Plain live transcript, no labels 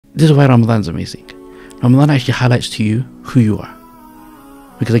this is why Ramadan is amazing. Ramadan actually highlights to you who you are.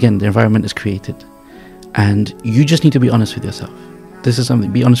 Because again, the environment is created. And you just need to be honest with yourself. This is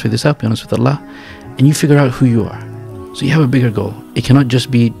something, be honest with yourself, be honest with Allah, and you figure out who you are. So you have a bigger goal. It cannot just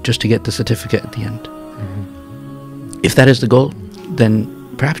be just to get the certificate at the end. If that is the goal,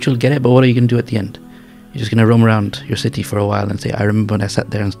 then perhaps you'll get it, but what are you going to do at the end? You're just going to roam around your city for a while and say, I remember when I sat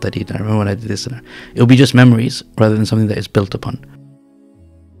there and studied, and I remember when I did this. And it'll be just memories rather than something that is built upon.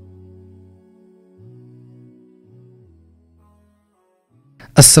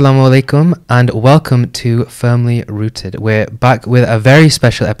 Assalamu alaikum and welcome to Firmly Rooted. We're back with a very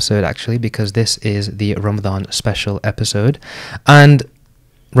special episode actually, because this is the Ramadan special episode. And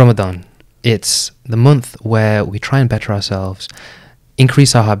Ramadan, it's the month where we try and better ourselves,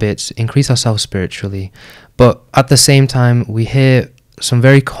 increase our habits, increase ourselves spiritually. But at the same time, we hear some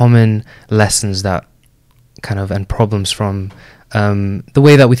very common lessons that and problems from the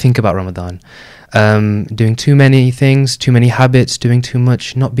way that we think about Ramadan. Doing too many things, too many habits, doing too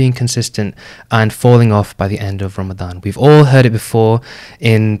much, not being consistent, and falling off by the end of Ramadan. We've all heard it before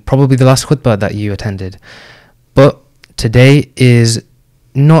in probably the last khutbah that you attended. But today is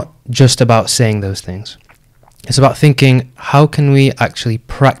not just about saying those things. It's about thinking, how can we actually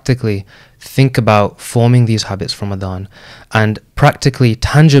practically think about forming these habits for Ramadan and practically,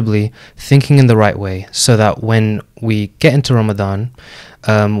 tangibly thinking in the right way so that when we get into Ramadan,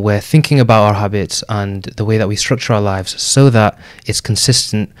 we're thinking about our habits and the way that we structure our lives so that it's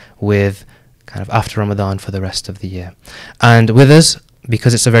consistent with after Ramadan for the rest of the year. And with us,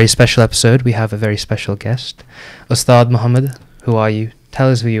 because it's a very special episode, we have a very special guest. Ustadh Mohammad, who are you?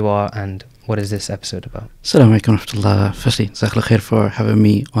 Tell us who you are and what is this episode about? Assalamu alaikum wa rahmatullah. Firstly, jazakallah khair for having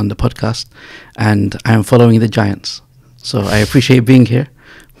me on the podcast. And I am following the giants. So I appreciate being here,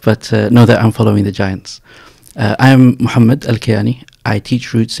 but know that I'm following the giants. I am Mohammad Al-Kayani. I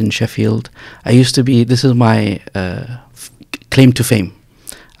teach roots in Sheffield. This is my claim to fame.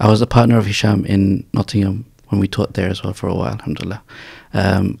 I was a partner of Hisham in Nottingham when we taught there as well for a while, alhamdulillah.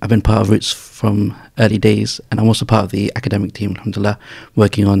 I've been part of Roots from early days, and I'm also part of the academic team, alhamdulillah,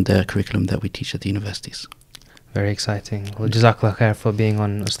 working on the curriculum that we teach at the universities. Very exciting. Well, jazakallah khair for being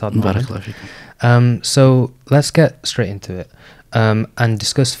on, Ustadh Mohammad. Barakallah fikum. So let's get straight into it and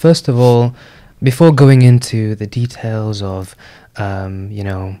discuss, first of all, before going into the details of,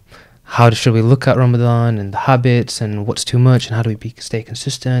 how should we look at Ramadan and the habits and what's too much and how do we stay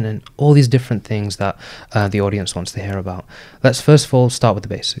consistent and all these different things that the audience wants to hear about. Let's first of all start with the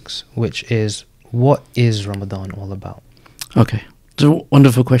basics, which is, what is Ramadan all about? Okay, it's a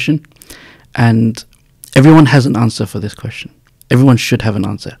wonderful question. And everyone has an answer for this question. Everyone should have an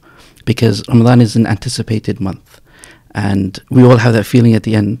answer because Ramadan is an anticipated month. And we all have that feeling at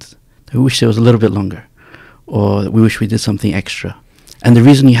the end that we wish it was a little bit longer or that we wish we did something extra. And the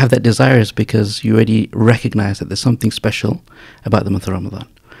reason you have that desire is because you already recognize that there's something special about the month of Ramadan.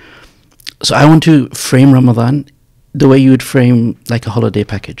 So I want to frame Ramadan the way you would frame like a holiday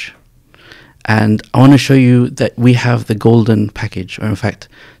package. And I want to show you that we have the golden package, or in fact,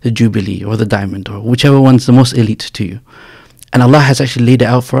 the Jubilee or the diamond, or whichever one's the most elite to you. And Allah has actually laid it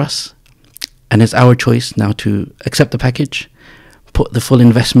out for us. And it's our choice now to accept the package, put the full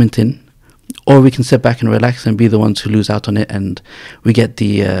investment in, or we can sit back and relax and be the ones who lose out on it, and we get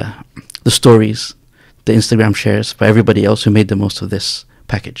the stories, the Instagram shares by everybody else who made the most of this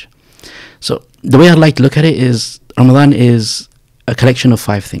package. So the way I'd like to look at it is Ramadan is a collection of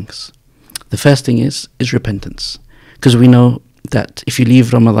 5 things. The first thing is repentance, because we know that if you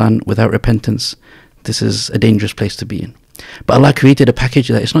leave Ramadan without repentance, this is a dangerous place to be in. But Allah created a package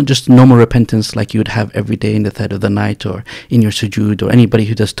that it's not just normal repentance like you would have every day in the third of the night or in your sujood, or anybody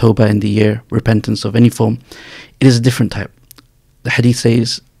who does tawbah in the year, repentance of any form. It is a different type. The hadith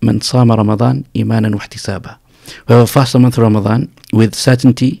says, Man sama Ramadan imanan wa ihtisaba. Whoever fasts the month of Ramadan with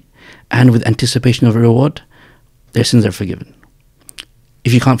certainty and with anticipation of a reward, their sins are forgiven.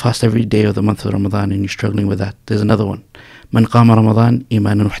 If you can't fast every day of the month of Ramadan and you're struggling with that, there's another one. Man qama Ramadan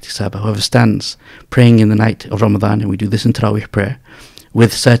imanan wa ihtisaba. Whoever stands praying in the night of Ramadan, and we do this in Tarawih prayer,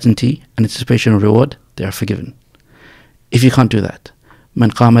 with certainty and anticipation of reward, they are forgiven. If you can't do that,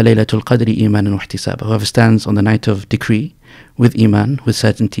 Man qama laylatul qadri imanan wa ihtisaba. Whoever stands on the night of decree with iman, with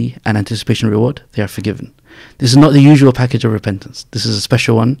certainty and anticipation of reward, they are forgiven. This is not the usual package of repentance. This is a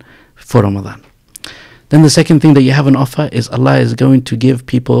special one for Ramadan. Then the second thing that you have on offer is Allah is going to give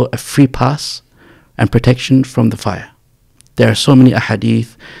people a free pass and protection from the fire. There are so many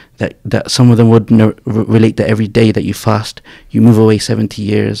ahadith that some of them would relate that every day that you fast, you move away 70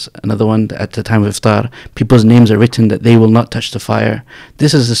 years. Another one, at the time of iftar, people's names are written that they will not touch the fire.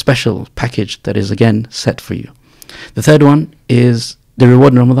 This is a special package that is again set for you. The third one is the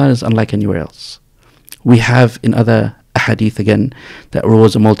reward in Ramadan is unlike anywhere else. We have in other ahadith again that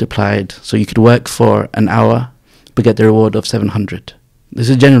rewards are multiplied. So you could work for an hour but get the reward of 700. This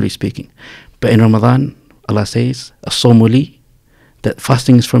is generally speaking. But in Ramadan, Allah says, as-sawmu li, that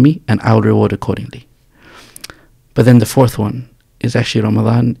fasting is for me and I will reward accordingly. But then the fourth one is actually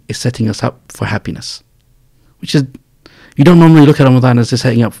Ramadan is setting us up for happiness, which is, you don't normally look at Ramadan as just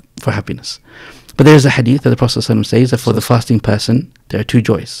setting up for happiness. But there is a hadith that the Prophet ﷺ says that for the fasting person, there are two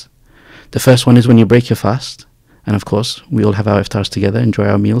joys. The first one is when you break your fast, and of course, we all have our iftars together, enjoy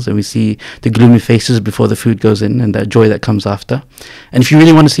our meals, and we see the gloomy faces before the food goes in and that joy that comes after. And if you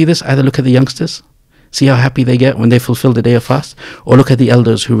really want to see this, either look at the youngsters, see how happy they get when they fulfill the day of fast, or look at the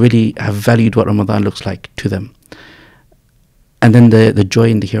elders who really have valued what Ramadan looks like to them. And then the joy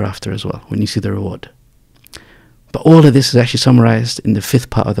in the hereafter as well, when you see the reward. But all of this is actually summarized in the fifth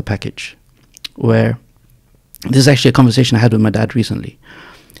part of the package, where this is actually a conversation I had with my dad recently.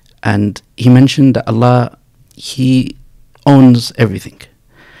 And he mentioned that Allah, He owns everything.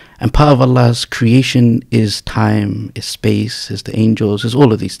 And part of Allah's creation is time, is space, is the angels, is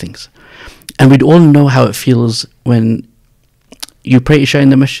all of these things. And we'd all know how it feels when you pray Isha in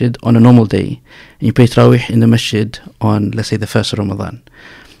the masjid on a normal day, and you pray Tarawih in the masjid on, let's say, the first of Ramadan.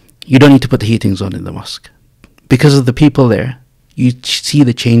 You don't need to put the heatings on in the mosque. Because of the people there, you see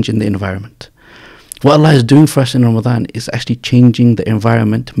the change in the environment. What Allah is doing for us in Ramadan is actually changing the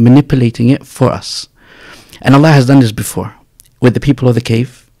environment, manipulating it for us. And Allah has done this before. With the people of the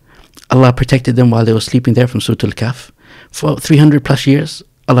cave, Allah protected them while they were sleeping there from Surah Al-Kahf. For 300 plus years,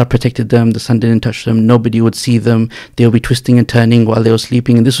 Allah protected them, the sun didn't touch them, nobody would see them, they would be twisting and turning while they were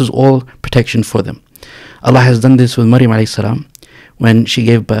sleeping, and this was all protection for them. Allah has done this with Maryam alayhi salam when she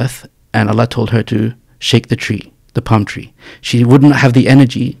gave birth, and Allah told her to shake the tree, the palm tree. She wouldn't have the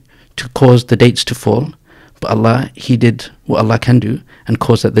energy to cause the dates to fall, but Allah, He did what Allah can do and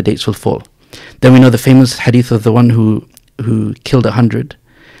caused that the dates will fall. Then we know the famous hadith of the one who killed 100,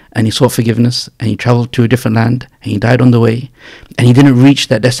 and he sought forgiveness, and he traveled to a different land, and he died on the way, and he didn't reach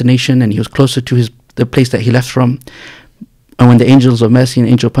that destination, and he was closer to the place that he left from. And when the angels of mercy and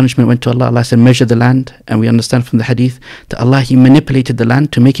angel of punishment went to Allah, Allah said, measure the land. And we understand from the hadith that Allah, He manipulated the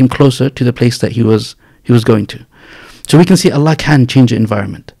land to make him closer to the place that he was going to. So we can see Allah can change the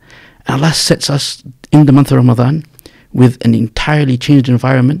environment. And Allah sets us in the month of Ramadan with an entirely changed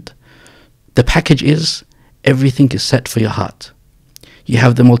environment. The package is, everything is set for your heart. You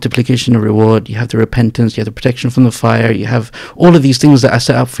have the multiplication of reward, you have the repentance, you have the protection from the fire, you have all of these things that are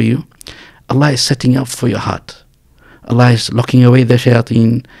set up for you. Allah is setting up for your heart. Allah is locking away the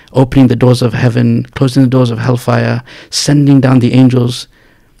shayateen, opening the doors of heaven, closing the doors of hellfire, sending down the angels,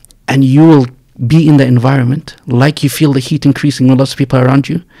 and you will be in the environment like you feel the heat increasing when lots of people are around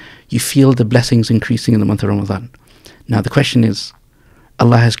you. You feel the blessings increasing in the month of Ramadan. Now the question is,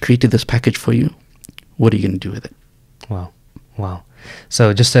 Allah has created this package for you. What are you going to do with it? Wow.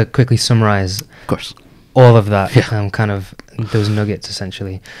 So just to quickly summarize, of course, all of that, kind of those nuggets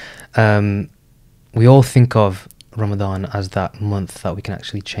essentially. We all think of Ramadan as that month that we can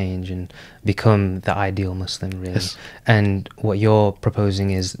actually change and become the ideal Muslim, really. Yes. And what you're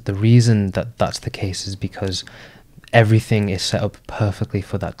proposing is the reason that that's the case is because everything is set up perfectly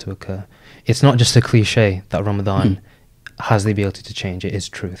for that to occur. It's not just a cliche that Ramadan has the ability to change, it is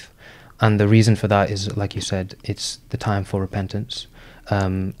truth. And the reason for that is, like you said, it's the time for repentance,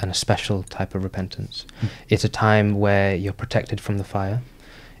 and a special type of repentance. It's a time where you're protected from the fire.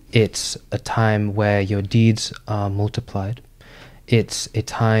 It's a time where your deeds are multiplied. It's a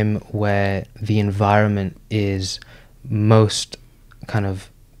time where the environment is most kind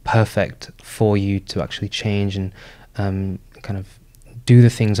of perfect for you to actually change and kind of do the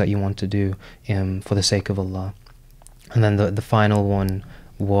things that you want to do for the sake of Allah. And then the final one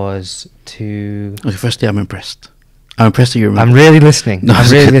was to... Okay, firstly, I'm impressed. I'm impressed that you remember. I'm really listening. I'm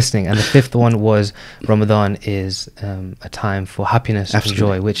really listening. And the fifth one was Ramadan is a time for happiness and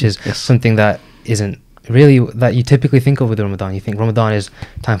joy, which is something that isn't really that you typically think of with Ramadan. You think Ramadan is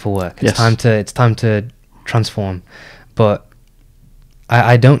time for work. It's time to transform. But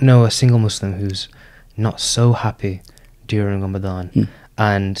I don't know a single Muslim who's not so happy during Ramadan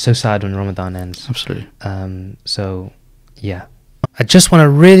and so sad when Ramadan ends. Absolutely. So, yeah. I just want to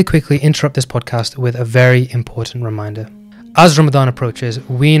really quickly interrupt this podcast with a very important reminder. As Ramadan approaches,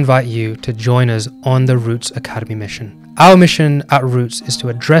 we invite you to join us on the Roots Academy mission. Our mission at Roots is to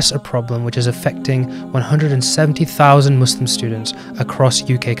address a problem which is affecting 170,000 Muslim students across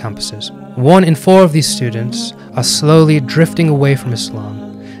UK campuses. 1 in 4 of these students are slowly drifting away from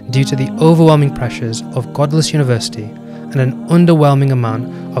Islam due to the overwhelming pressures of godless university and an underwhelming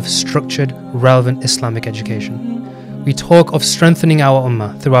amount of structured, relevant Islamic education. We talk of strengthening our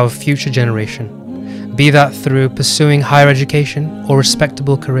ummah through our future generation, be that through pursuing higher education or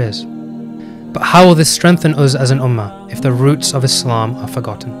respectable careers. But how will this strengthen us as an ummah if the roots of Islam are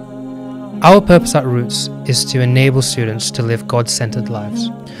forgotten? Our purpose at Roots is to enable students to live God-centered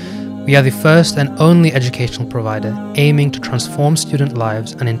lives. We are the first and only educational provider aiming to transform student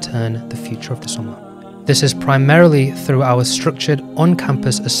lives and in turn the future of the ummah. This is primarily through our structured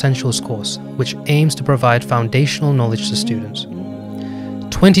on-campus essentials course, which aims to provide foundational knowledge to students.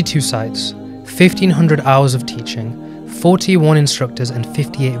 22 sites, 1,500 hours of teaching, 41 instructors and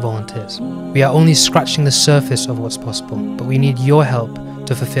 58 volunteers. We are only scratching the surface of what's possible, but we need your help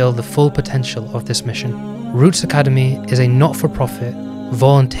to fulfill the full potential of this mission. Roots Academy is a not-for-profit,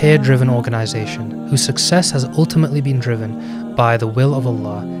 volunteer-driven organization whose success has ultimately been driven by the will of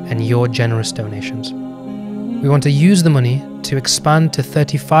Allah and your generous donations. We want to use the money to expand to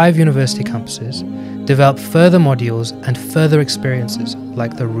 35 university campuses, develop further modules and further experiences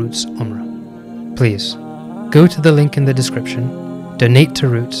like the Roots Umrah. Please, go to the link in the description, donate to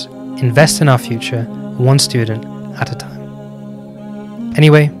Roots, invest in our future, one student at a time.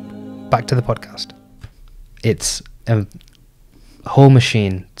 Anyway, back to the podcast. It's a whole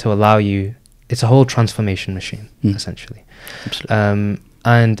machine to allow you, it's a whole transformation machine, essentially. Absolutely.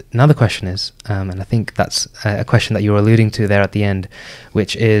 And now the question is, and I think that's a question that you were alluding to there at the end,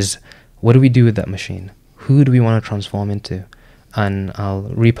 which is, what do we do with that machine? Who do we want to transform into? And I'll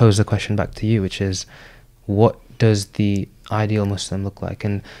repose the question back to you, which is, what does the ideal Muslim look like?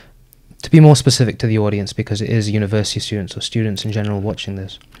 And to be more specific to the audience, because it is university students or students in general watching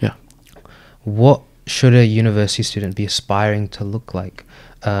this. Yeah. What should a university student be aspiring to look like?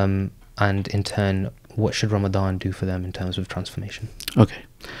 And in turn, what should Ramadan do for them in terms of transformation? Okay.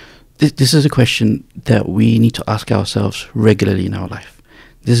 This is a question that we need to ask ourselves regularly in our life.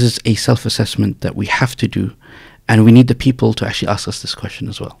 This is a self-assessment that we have to do, and we need the people to actually ask us this question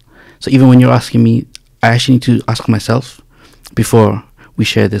as well. So even when you're asking me, I actually need to ask myself before we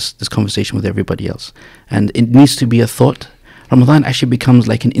share this conversation with everybody else. And it needs to be a thought. Ramadan actually becomes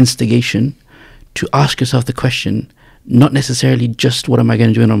like an instigation to ask yourself the question, not necessarily just what am I going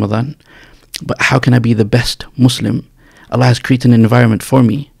to do in Ramadan, but how can I be the best Muslim? Allah has created an environment for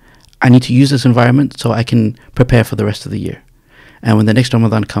me. I need to use this environment so I can prepare for the rest of the year. And when the next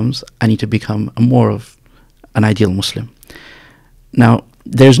Ramadan comes, I need to become more of an ideal Muslim. Now,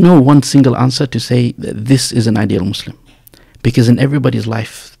 there's no one single answer to say that this is an ideal Muslim, because in everybody's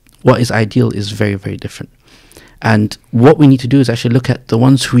life, what is ideal is very, very different. And what we need to do is actually look at the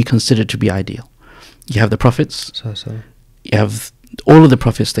ones who we consider to be ideal. You have the prophets, you have all of the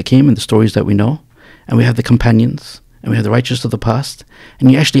prophets that came in the stories that we know, and we have the companions, and we have the righteous of the past,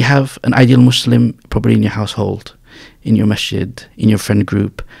 and you actually have an ideal Muslim probably in your household, in your masjid, in your friend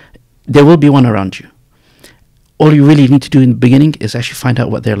group. There will be one around you. All you really need to do in the beginning is actually find out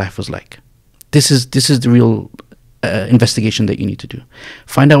what their life was like. This is the real investigation that you need to do.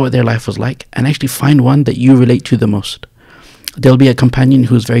 Find out what their life was like, and actually find one that you relate to the most. There'll be a companion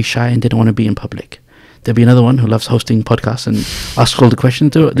who's very shy and didn't want to be in public. There'll be another one who loves hosting podcasts and asks all the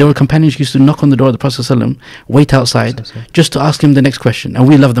questions. There were companions who used to knock on the door of the Prophet ﷺ, wait outside, just to ask him the next question. And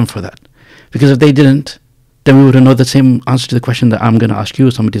we love them for that. Because if they didn't, then we wouldn't know the same answer to the question that I'm going to ask you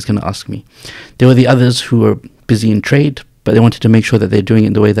or somebody's going to ask me. There were the others who were busy in trade, but they wanted to make sure that they're doing it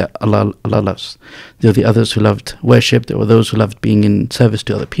in the way that Allah loves. There were the others who loved worship. There were those who loved being in service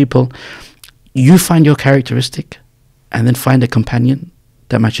to other people. You find your characteristic and then find a companion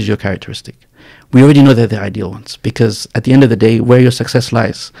that matches your characteristic. We already know they're the ideal ones, because at the end of the day, where your success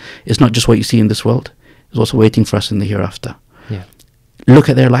lies is not just what you see in this world, it's also waiting for us in the hereafter. Yeah. Look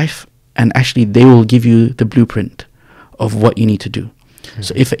at their life, and actually they will give you the blueprint of what you need to do.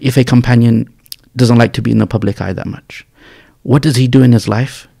 So if a companion doesn't like to be in the public eye that much, what does he do in his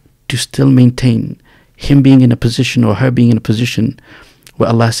life to still maintain him being in a position or her being in a position where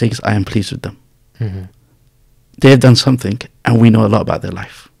Allah says, I am pleased with them? They have done something, and we know a lot about their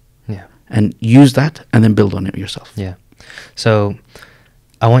life. Yeah. And use that and then build on it yourself. Yeah. So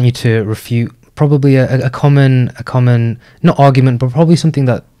I want you to refute probably a common, not argument, but probably something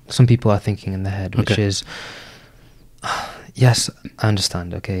that some people are thinking in their head, which is, yes, I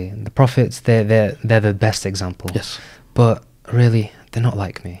understand, okay, the prophets, they're the best example. Yes. But really, they're not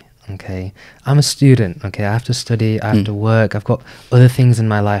like me, okay? I'm a student, okay? I have to study, I have to work, I've got other things in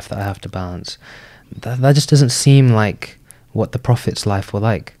my life that I have to balance. That just doesn't seem like what the Prophet's life were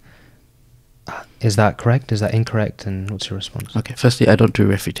like. Is that correct? Is that incorrect? And what's your response? Okay, firstly, I don't do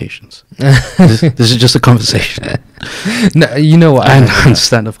refutations. this is just a conversation. No, you know what I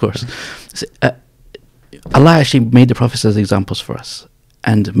understand, of course. Allah actually made the prophets as examples for us,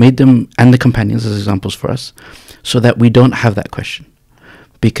 and made them and the companions as examples for us, so that we don't have that question,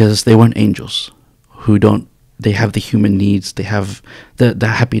 because they weren't angels who don't. They have the human needs, they have the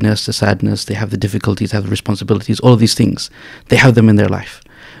happiness, the sadness, they have the difficulties, they have the responsibilities, all of these things. They have them in their life.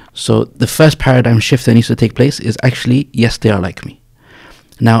 So the first paradigm shift that needs to take place is actually, yes, they are like me.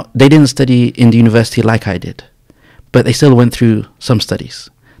 Now, they didn't study in the university like I did, but they still went through some studies.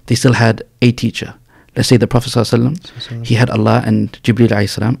 They still had a teacher. Let's say the Prophet ﷺ, he had Allah and Jibreel alayhi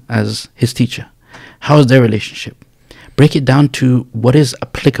salam as his teacher. How is their relationship? Break it down to what is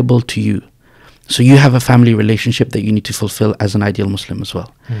applicable to you. So you have a family relationship that you need to fulfill as an ideal Muslim as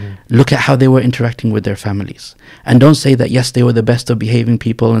well. Look at how they were interacting with their families. And don't say that, yes, they were the best of behaving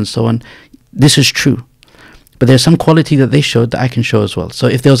people and so on. This is true. But there's some quality that they showed that I can show as well. So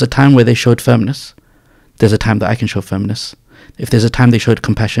if there was a time where they showed firmness, there's a time that I can show firmness. If there's a time they showed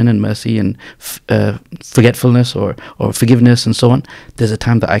compassion and mercy and forgetfulness or forgiveness and so on, there's a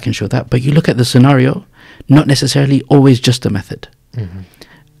time that I can show that. But you look at the scenario, not necessarily always just the method.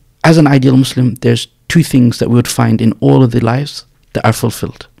 As an ideal Muslim, there's two things that we would find in all of the lives that are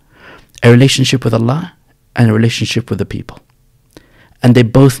fulfilled. A relationship with Allah and a relationship with the people. And they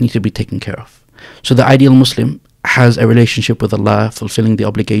both need to be taken care of. So the ideal Muslim has a relationship with Allah, fulfilling the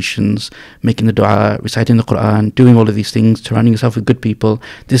obligations, making the dua, reciting the Quran, doing all of these things, surrounding yourself with good people.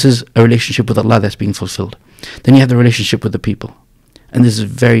 This is a relationship with Allah that's being fulfilled. Then you have the relationship with the people. And this is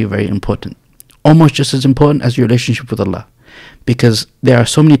very, very important. Almost just as important as your relationship with Allah. Because there are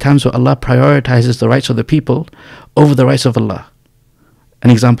so many times where Allah prioritizes the rights of the people over the rights of Allah.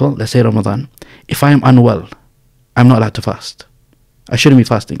 An example, let's say Ramadan. If I am unwell, I'm not allowed to fast. I shouldn't be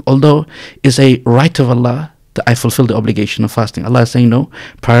fasting. Although it's a right of Allah that I fulfill the obligation of fasting. Allah is saying, no,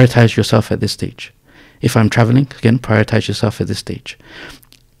 prioritize yourself at this stage. If I'm traveling, again, prioritize yourself at this stage.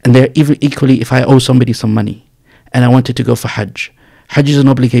 And there, even equally, if I owe somebody some money and I wanted to go for Hajj, Hajj is an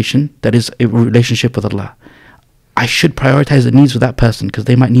obligation that is a relationship with Allah. I should prioritize the needs of that person because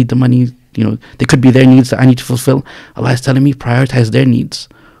they might need the money. You know, they could be their needs that I need to fulfill. Allah is telling me prioritize their needs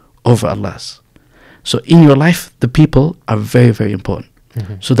over Allah's. So in your life, the people are very, very important.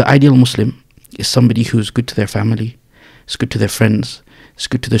 So the ideal Muslim is somebody who's good to their family, is good to their friends, is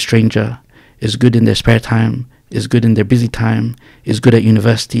good to the stranger, is good in their spare time, is good in their busy time, is good at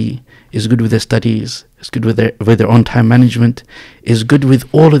university, is good with their studies, is good with their own time management, is good with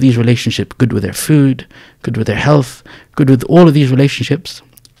all of these relationships, good with their food, good with their health, good with all of these relationships,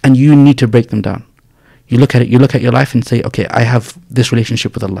 and you need to break them down. You look at it, you look at your life and say, okay, I have this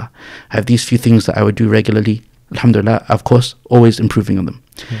relationship with Allah. I have these few things that I would do regularly. Alhamdulillah, of course, always improving on them.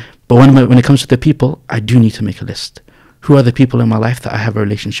 But when it comes to the people, I do need to make a list. Who are the people in my life that I have a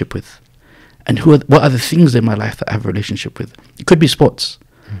relationship with? And what are the things in my life that I have a relationship with? It could be sports.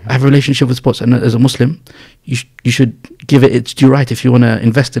 I have a relationship with sports. And as a Muslim, you should give it its due right. If you want to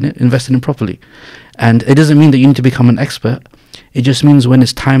invest in it properly. And it doesn't mean that you need to become an expert. It just means when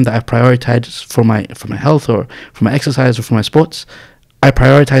it's time that I prioritize for my health or for my exercise or for my sports, I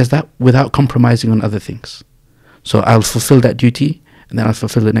prioritize that without compromising on other things. So I'll fulfill that duty, and then I'll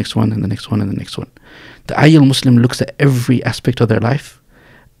fulfill the next one and the next one and the next one. The ideal Muslim looks at every aspect of their life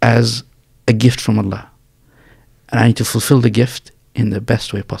as a gift from Allah. And I need to fulfill the gift in the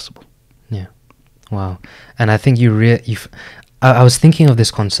best way possible. Yeah. Wow. And I think I was thinking of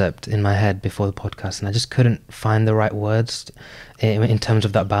this concept in my head before the podcast, and I just couldn't find the right words in terms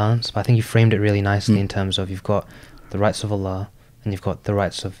of that balance. But I think you framed it really nicely in terms of you've got the rights of Allah and you've got the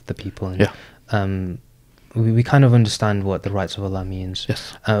rights of the people. And, we kind of understand what the rights of Allah means.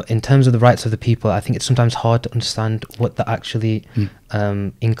 Yes. In terms of the rights of the people, I think it's sometimes hard to understand what that actually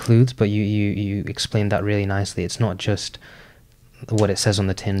includes, but you explained that really nicely. It's not just what it says on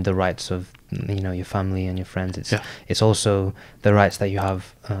the tin, the rights of your family and your friends. It's also the rights that you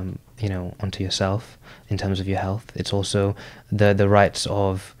have onto yourself in terms of your health. It's also the rights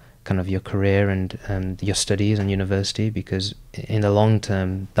of kind of your career and your studies and university, because in the long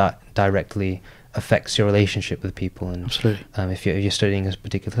term that directly affects your relationship with people. And absolutely, if you're studying a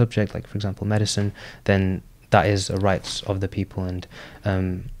particular subject, like for example medicine, then that is a rights of the people.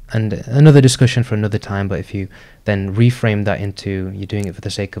 And another discussion for another time, but if you then reframe that into you're doing it for the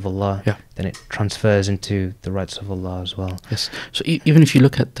sake of Allah, then it transfers into the rights of Allah as well. Yes. So even if you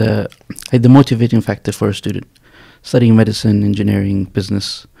look at the motivating factor for a student studying medicine, engineering,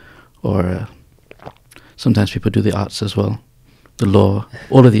 business, or sometimes people do the arts as well, the law,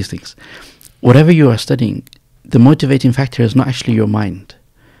 all of these things. Whatever you are studying, the motivating factor is not actually your mind.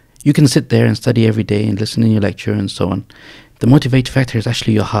 You can sit there and study every day and listen in your lecture and so on. The motivating factor is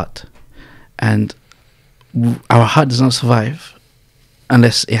actually your heart. And our heart does not survive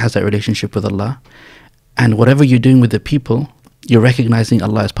unless it has that relationship with Allah. And whatever you're doing with the people, you're recognizing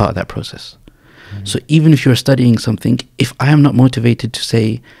Allah as part of that process. So even if you're studying something, if I am not motivated to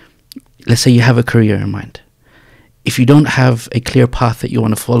say, let's say you have a career in mind, if you don't have a clear path that you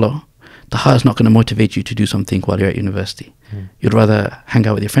want to follow, the heart is not going to motivate you to do something while you're at university. You'd rather hang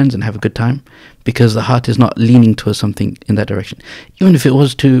out with your friends and have a good time, because the heart is not leaning towards something in that direction. Even if it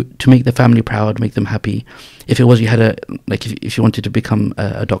was to make the family proud, make them happy, if it was you had if you wanted to become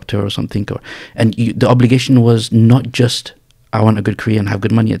a doctor or something, the obligation was not just I want a good career and have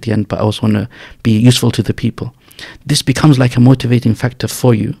good money at the end, but I also want to be useful to the people. This becomes like a motivating factor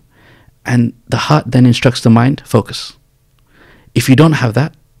for you, and the heart then instructs the mind, focus. If you don't have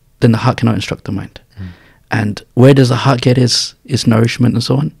that, then the heart cannot instruct the mind. And where does the heart get its nourishment and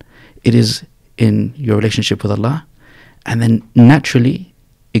so on? It is in your relationship with Allah, and then naturally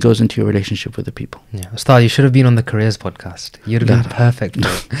it goes into your relationship with the people. Yeah, Ustadh, you should have been on the careers podcast. You'd have been perfect.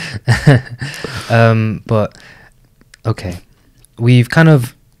 But okay, we've kind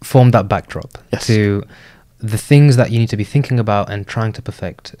of formed that backdrop to the things that you need to be thinking about and trying to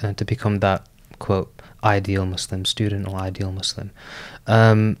perfect to become that, quote, ideal Muslim student or ideal Muslim.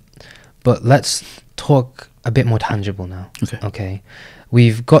 But let's talk a bit more tangible now. Okay.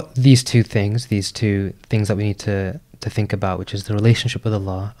 We've got these two things that we need to think about, which is the relationship with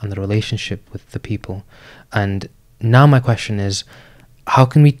Allah and the relationship with the people. And now my question is, how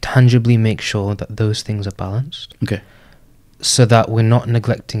can we tangibly make sure that those things are balanced? So that we're not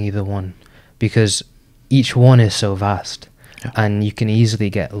neglecting either one, because each one is so vast and you can easily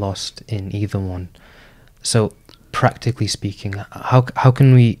get lost in either one. So practically speaking, how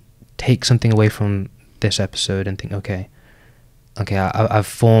can we take something away from this episode and think, okay, I've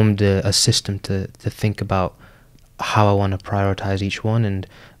formed a system to think about how I want to prioritize each one and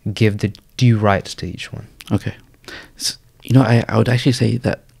give the due rights to each one? So, I would actually say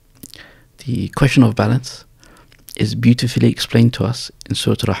that the question of balance is beautifully explained to us in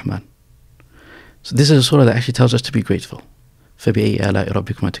Surah Rahman. So this is a surah that actually tells us to be grateful. فَبِأَيِّ آلَاءِ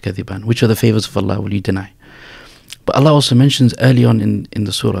رَبِّكُمَا تُكَذِّبَانِ. Which of the favors of Allah will you deny? But Allah also mentions early on in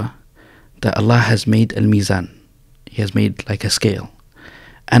the surah that Allah has made al-mizan. He has made like a scale.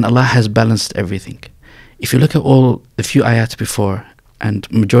 And Allah has balanced everything. If you look at all the few ayat before and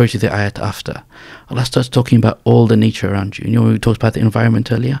majority of the ayat after, Allah starts talking about all the nature around you. We talked about the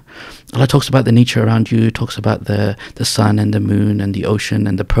environment earlier. Allah talks about the nature around you, talks about the sun and the moon and the ocean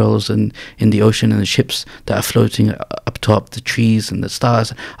and the pearls in the ocean and the ships that are floating up top, the trees and the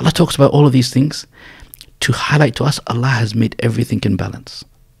stars. Allah talks about all of these things to highlight to us Allah has made everything in balance.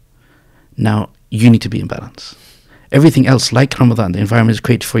 Now, you need to be in balance. Everything else, like Ramadan, the environment is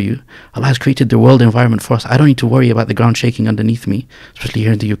created for you. Allah has created the world environment for us. I don't need to worry about the ground shaking underneath me, especially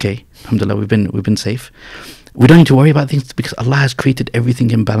here in the UK. Alhamdulillah, we've been safe. We don't need to worry about things because Allah has created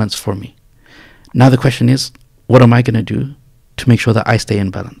everything in balance for me. Now the question is, what am I going to do to make sure that I stay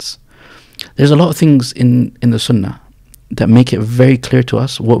in balance? There's a lot of things in the Sunnah that make it very clear to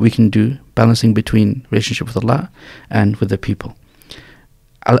us what we can do, balancing between relationship with Allah and with the people.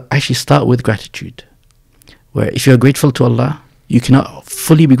 I'll actually start with gratitude, where if you're grateful to Allah, you cannot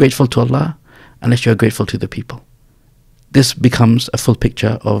fully be grateful to Allah unless you're grateful to the people. This becomes a full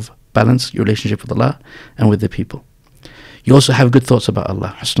picture of balance, your relationship with Allah and with the people. You also have good thoughts about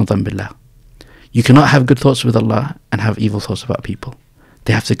Allah, husnul dhan billah. You cannot have good thoughts with Allah and have evil thoughts about people.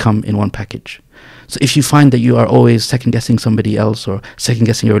 They have to come in one package. So if you find that you are always second-guessing somebody else, or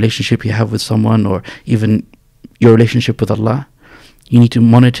second-guessing your relationship you have with someone, or even your relationship with Allah, you need to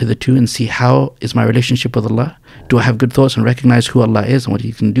monitor the two and see, how is my relationship with Allah? Do I have good thoughts and recognize who Allah is and what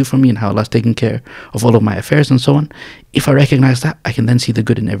He can do for me and how Allah is taking care of all of my affairs and so on? If I recognize that, I can then see the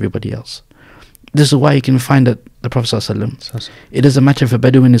good in everybody else. This is why you can find that the Prophet ﷺ, it doesn't matter if a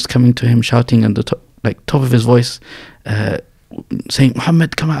Bedouin is coming to him shouting at the top of his voice, saying,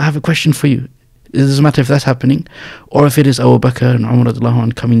 Muhammad, come on, I have a question for you. It doesn't matter if that's happening, or if it is Abu Bakr and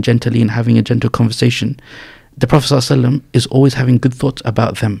Umar coming gently and having a gentle conversation. The Prophet ﷺ is always having good thoughts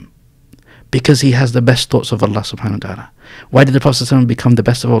about them, because he has the best thoughts of Allah subhanahu wa ta'ala. Why did the Prophet ﷺ become the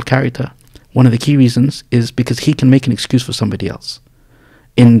best of all character? One of the key reasons is because he can make an excuse for somebody else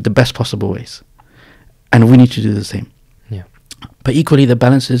in the best possible ways. And we need to do the same. Yeah. But equally, the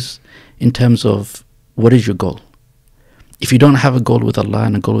balance is in terms of, what is your goal? If you don't have a goal with Allah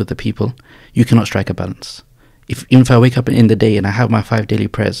and a goal with the people, you cannot strike a balance. Even if I wake up in the day and I have my 5 daily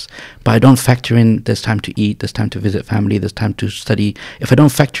prayers, but I don't factor in there's time to eat, there's time to visit family, there's time to study. If I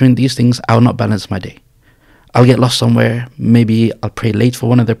don't factor in these things, I will not balance my day. I'll get lost somewhere. Maybe I'll pray late for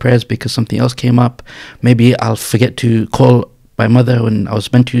one of the prayers because something else came up. Maybe I'll forget to call my mother when I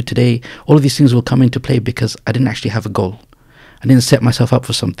was meant to today. All of these things will come into play because I didn't actually have a goal. I didn't set myself up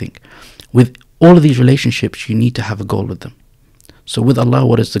for something. With all of these relationships, you need to have a goal with them. So with Allah,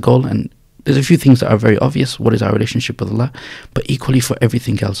 what is the goal? And There's a few things that are very obvious. What is our relationship with Allah? But equally for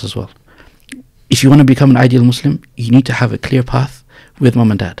everything else as well. If you want to become an ideal Muslim, you need to have a clear path with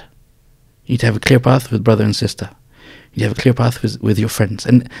mom and dad. You need to have a clear path with brother and sister. You have a clear path with your friends.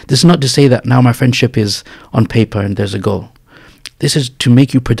 And this is not to say that now my friendship is on paper and there's a goal. This is to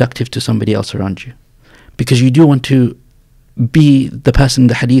make you productive to somebody else around you. Because you do want to be the person,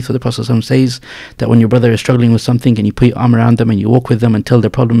 the hadith of the Prophet ﷺ says that when your brother is struggling with something and you put your arm around them and you walk with them until their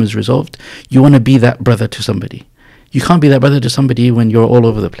problem is resolved, you want to be that brother to somebody. You can't be that brother to somebody when you're all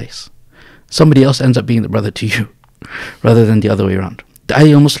over the place. Somebody else ends up being the brother to you rather than the other way around. The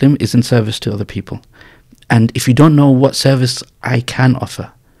ideal Muslim is in service to other people. And if you don't know what service I can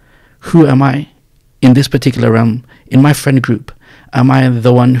offer, who am I in this particular realm, in my friend group? Am I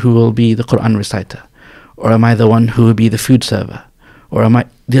the one who will be the Quran reciter? Or am I the one who will be the food server? Or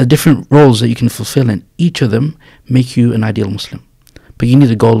there are different roles that you can fulfill, and each of them make you an ideal Muslim. But you need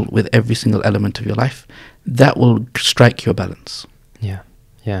a goal with every single element of your life. That will strike your balance. Yeah,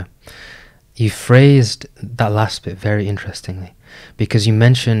 yeah. You phrased that last bit very interestingly, because you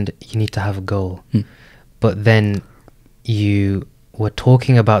mentioned you need to have a goal, but then you were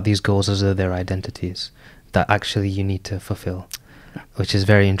talking about these goals as though they're identities that actually you need to fulfill. Which is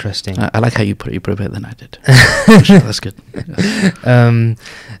very interesting. I like how you put it better than I did. That's good. Yeah.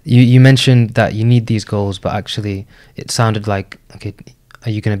 You mentioned that you need these goals, but actually it sounded like, okay, are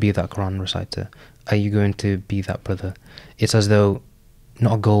you going to be that Quran reciter? Are you going to be that brother? It's as though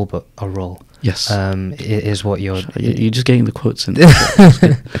not a goal, but a role. Yes. It is what you're just getting the quotes in.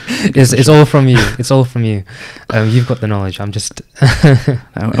 It's all from you. It's all from you. You've got the knowledge. I'm just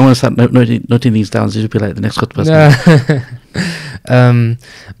I want to start noting these down so you'll be like the next khutbah.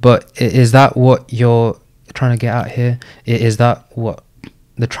 But is that what you're trying to get at here? Is that what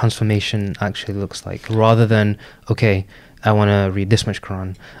the transformation actually looks like? Rather than, okay, I want to read this much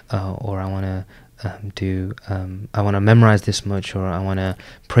Quran, or I want to I want to memorize this much, or I want to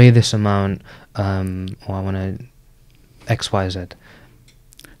pray this amount, or I want to X, Y, Z.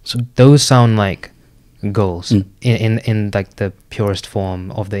 So those sound like goals in like the purest form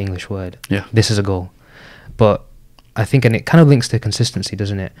of the English word. Yeah. This is a goal. But I think, and it kind of links to consistency,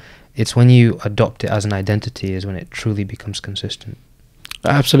 doesn't it? It's when you adopt it as an identity is when it truly becomes consistent.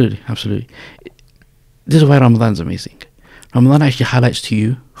 Absolutely, absolutely. This is why Ramadan is amazing. Ramadan actually highlights to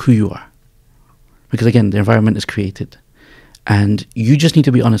you who you are. Because again, the environment is created. And you just need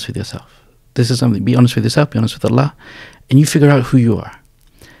to be honest with yourself. This is something, be honest with yourself, be honest with Allah, and you figure out who you are.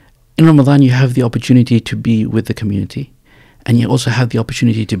 In Ramadan, you have the opportunity to be with the community, and you also have the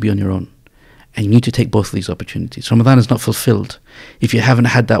opportunity to be on your own. And you need to take both of these opportunities. Ramadan is not fulfilled if you haven't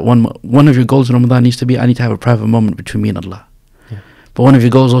had that one of your goals in Ramadan needs to be, I need to have a private moment between me and Allah. Yeah. But one of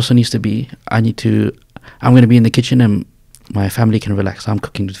your goals also needs to be, I'm going to be in the kitchen and my family can relax. I'm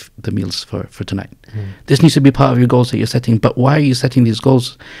cooking the meals for tonight. This needs to be part of your goals that you're setting. But why are you setting these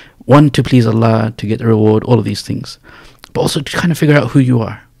goals? One, to please Allah, to get the reward, all of these things. But also to kind of figure out who you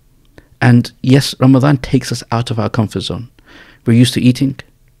are. And yes, Ramadan takes us out of our comfort zone. We're used to eating.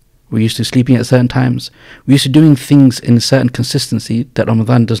 We're used to sleeping at certain times. We're used to doing things in a certain consistency that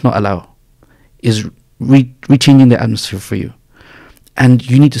Ramadan does not allow. Is re-changing the atmosphere for you. And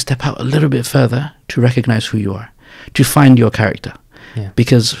you need to step out a little bit further to recognize who you are, to find your character. Yeah.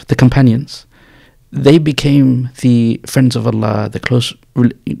 Because the companions, they became the friends of Allah, the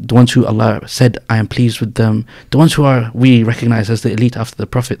ones who Allah said, I am pleased with them, the ones who we recognize as the elite after the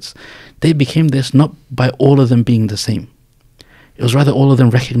prophets. They became this not by all of them being the same. It was rather all of them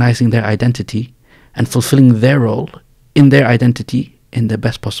recognizing their identity and fulfilling their role in their identity in the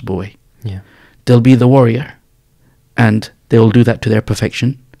best possible way. Yeah. They'll be the warrior, and they'll do that to their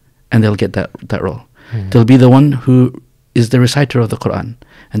perfection, and they'll get that role. They'll be the one who is the reciter of the Quran,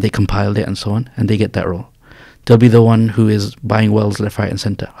 and they compiled it and so on, and they get that role. They'll be the one who is buying wells left, right and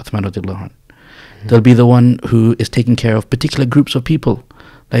center, Uthman radiallahu anh. They'll be the one who is taking care of particular groups of people,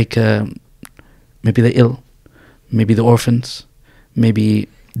 like maybe the ill, maybe the orphans, maybe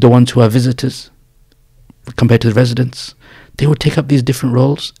the ones who are visitors compared to the residents. They would take up these different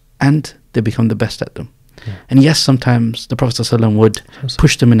roles and they become the best at them. Yeah. And yes, sometimes the Prophet ﷺ would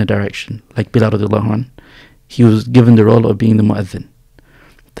push them in a direction, like Bilal radiallahu anh. He was given the role of being the mu'adhin,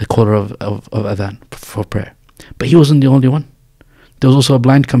 the caller of adhan for prayer. But he wasn't the only one. There was also a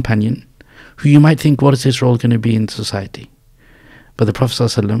blind companion who you might think, what is his role going to be in society? But the Prophet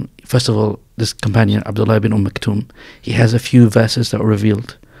ﷺ, first of all, this companion, Abdullah ibn Maktoum, he has a few verses that were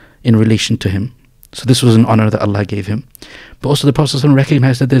revealed in relation to him. So this was an honor that Allah gave him. But also the Prophet ﷺ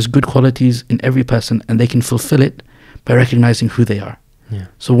recognized that there's good qualities in every person and they can fulfill it by recognizing who they are. Yeah.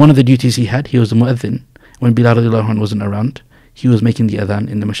 So one of the duties he had, he was the mu'adhin. When Bilal radiallahu anh wasn't around, he was making the adhan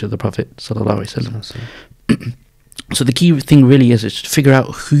in the masjid of the Prophet sallallahu alaihi wasallam. Awesome. So the key thing really is to figure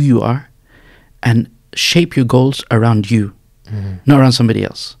out who you are and shape your goals around you, not around somebody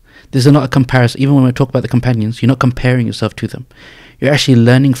else. This is not a comparison. Even when we talk about the companions, you're not comparing yourself to them. You're actually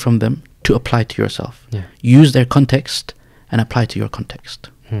learning from them to apply to yourself. Yeah. Use their context and apply to your context.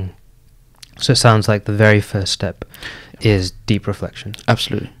 So it sounds like the very first step is deep reflection.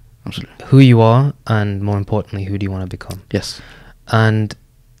 Absolutely. Absolutely. Who you are, and more importantly, who do you want to become? Yes. And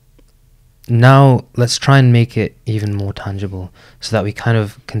now let's try and make it even more tangible so that we kind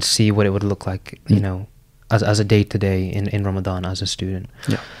of can see what it would look like, you know, as a day-to-day in Ramadan as a student.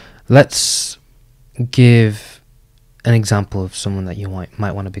 Yeah. Let's give an example of someone that you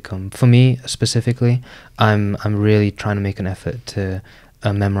might want to become. For me specifically, I'm really trying to make an effort to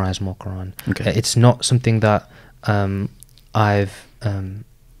memorize more Quran. Okay. It's not something that I've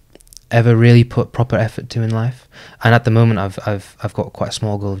ever really put proper effort to in life, and at the moment I've got quite a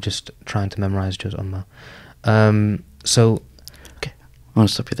small goal of just trying to memorize Juz Ummah. So okay, I want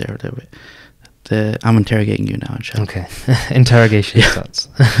to stop you there a little bit. I'm interrogating you now, inshallah. Okay. Interrogation starts.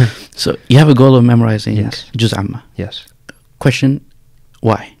 So you have a goal of memorizing Yes. Juz Amma. Yes. Question,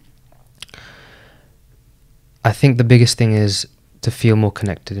 why? I think the biggest thing is to feel more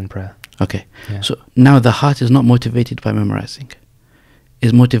connected in prayer. Okay. Yeah. So now the heart is not motivated by memorizing.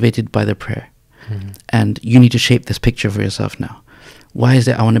 Is motivated by the prayer. And you need to shape this picture for yourself now. Why is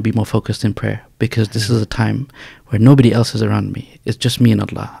it I want to be more focused in prayer? Because this is a time where nobody else is around me. It's just me and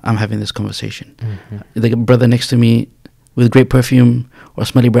Allah. I'm having this conversation. The brother next to me with great perfume or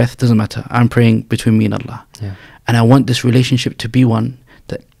smelly breath, doesn't matter. I'm praying between me and Allah. Yeah. And I want this relationship to be one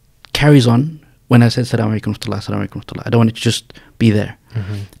that carries on when I said Assalamu alaikum wa rahmatullah, Assalamu alaikum wa rahmatullah. I don't want it to just be there.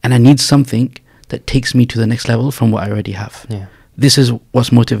 And I need something that takes me to the next level from what I already have. Yeah. This is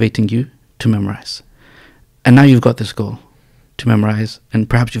what's motivating you to memorize. And now you've got this goal to memorize, and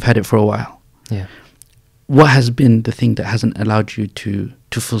perhaps you've had it for a while. Yeah. What has been the thing that hasn't allowed you to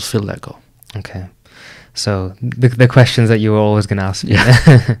fulfill that goal? Okay. So the questions that you were always going to ask me.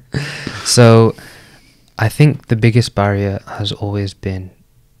 Yeah. So I think the biggest barrier has always been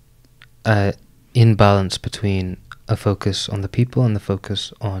imbalance between a focus on the people and the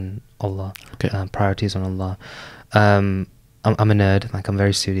focus on Allah. Okay. Priorities on Allah. I'm a nerd, like I'm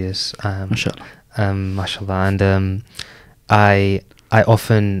very serious. Mashallah. Mashallah. And I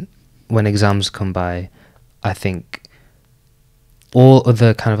often, when exams come by, I think all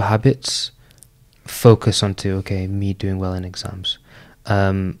other kind of habits focus onto, okay, me doing well in exams.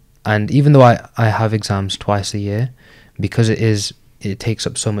 And even though I have exams twice a year, because it takes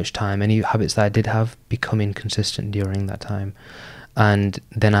up so much time, any habits that I did have become inconsistent during that time. And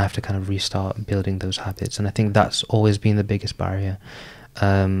then I have to kind of restart building those habits. And I think that's always been the biggest barrier.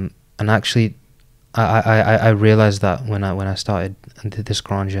 And actually, I realized that when I started this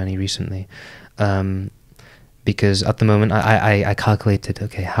Quran journey recently, because at the moment I calculated,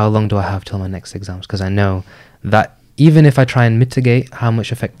 okay, how long do I have till my next exams? Because I know that even if I try and mitigate how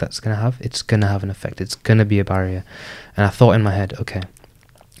much effect that's going to have, it's going to have an effect. It's going to be a barrier. And I thought in my head, okay,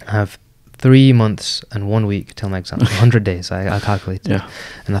 I have 3 months and 1 week till my exam, 100 days, I calculated. Yeah.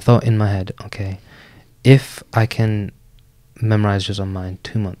 And I thought in my head, okay, if I can memorize Juz Ummah in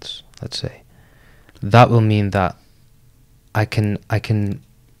 2 months, let's say, that will mean that I can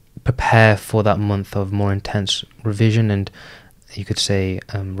prepare for that month of more intense revision and, you could say,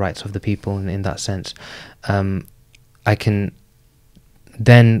 rights of the people in that sense. I can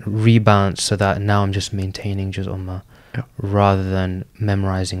then rebalance so that now I'm just maintaining Juz Ummah, yeah, rather than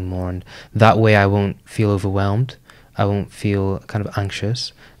memorizing more, and that way I won't feel overwhelmed, I won't feel kind of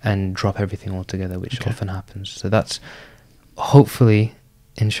anxious and drop everything altogether, which often happens. So that's hopefully,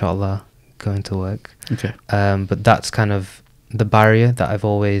 inshallah, going to work. Okay. But that's kind of the barrier that I've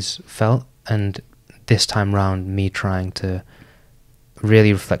always felt, and this time round, me trying to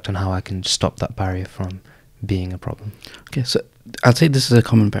really reflect on how I can stop that barrier from being a problem. Okay, so I'd say this is a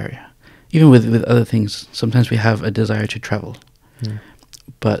common barrier. Even with other things, sometimes we have a desire to travel.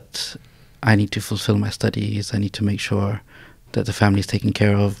 But I need to fulfill my studies, I need to make sure that the family is taken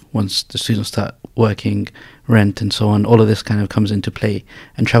care of once the students start working, rent and so on. All of this kind of comes into play,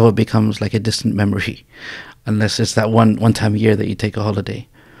 and travel becomes like a distant memory, unless it's that one time a year that you take a holiday.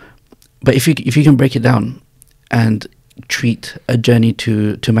 But if you can break it down and treat a journey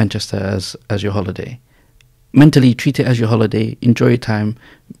to Manchester as your holiday, mentally treat it as your holiday, enjoy your time,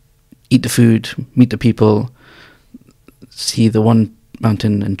 eat the food, meet the people, see the one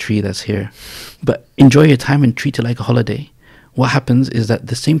mountain and tree that's here, but enjoy your time and treat it like a holiday. What happens is that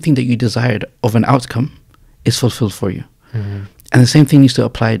the same thing that you desired of an outcome is fulfilled for you. And the same thing needs to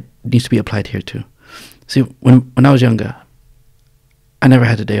be applied here too. See, when I was younger, I never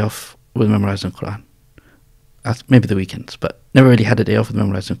had a day off with memorizing Quran. Maybe the weekends, but never really had a day off with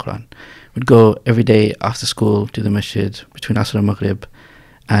memorizing Quran. Would go every day after school to the masjid between Asr and Maghrib,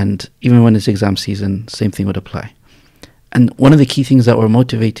 and even when it's exam season, same thing would apply. And one of the key things that were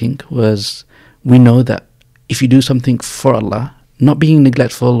motivating was, we know that if you do something for Allah, not being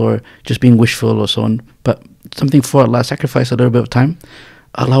neglectful or just being wishful or so on, but something for Allah, sacrifice a little bit of time,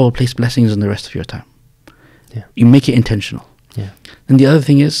 Allah will place blessings in the rest of your time. Yeah. You make it intentional. Yeah. And the other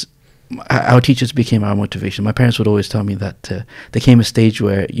thing is, our teachers became our motivation. My parents would always tell me that there came a stage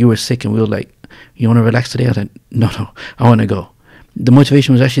where you were sick and we were like, you want to relax today? I was like, no, I want to go. The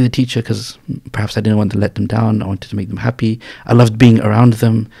motivation was actually the teacher, because perhaps I didn't want to let them down. I wanted to make them happy. I loved being around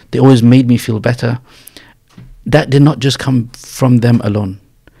them. They always made me feel better. That did not just come from them alone.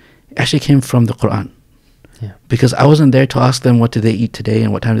 It actually came from the Quran. Yeah. Because I wasn't there to ask them what did they eat today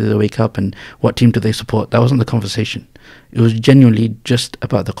and what time did they wake up and what team do they support. That wasn't the conversation. It was genuinely just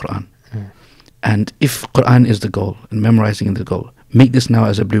about the Quran. And if Quran is the goal and memorizing is the goal, make this now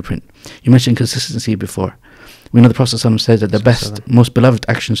as a blueprint. You mentioned consistency before. We know the Prophet ﷺ said that the best, most beloved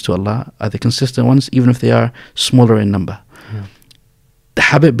actions to Allah are the consistent ones, even if they are smaller in number. Yeah. The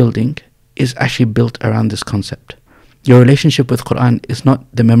habit building is actually built around this concept. Your relationship with Quran is not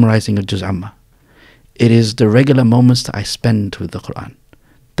the memorizing of Juz Amma. It is the regular moments that I spend with the Quran.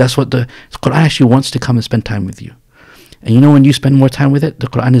 That's what the Quran actually wants to come and spend time with you. And you know, when you spend more time with it, the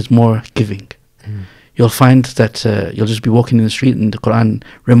Quran is more giving. You'll find that you'll just be walking in the street and the Quran,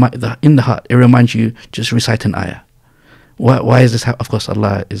 in the heart, it reminds you, just recite an ayah. Why is this? Of course,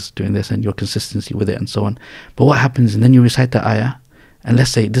 Allah is doing this and your consistency with it and so on. But what happens, and then you recite the ayah, and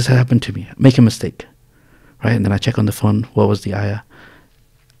let's say this has happened to me, make a mistake, right? And then I check on the phone, what was the ayah?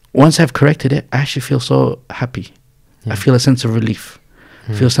 Once I've corrected it, I actually feel so happy. I feel a sense of relief.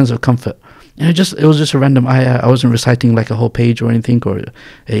 I feel a sense of comfort. And it was just a random ayah. I wasn't reciting like a whole page or anything, or an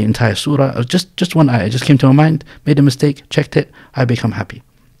entire surah. It was just one ayah. It just came to my mind, made a mistake, checked it, I become happy.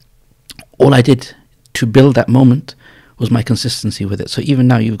 All I did to build that moment was my consistency with it. So even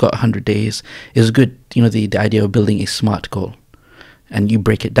now you've got 100 days. It's good, you know, the idea of building a SMART goal. And you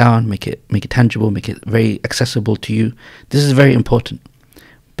break it down, make it tangible, make it very accessible to you. This is very important.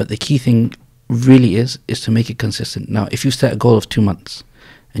 But the key thing really is to make it consistent. Now, if you set a goal of 2 months,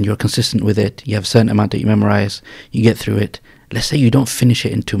 and you're consistent with it, you have a certain amount that you memorize, you get through it. Let's say you don't finish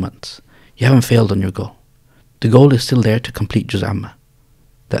it in 2 months. You haven't failed on your goal. The goal is still there to complete Juz Amma,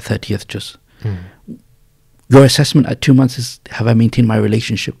 that 30th Juz. Your assessment at 2 months is, have I maintained my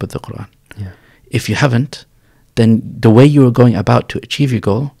relationship with the Quran? Yeah. If you haven't, then the way you were going about to achieve your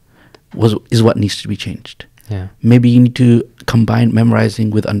goal is what needs to be changed. Yeah. Maybe you need to combine memorizing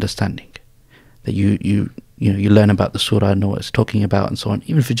with understanding. That you learn about the surah, know what it's talking about and so on.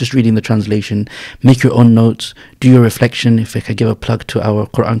 Even if you're just reading the translation, make your own notes, do your reflection. If I could give a plug to our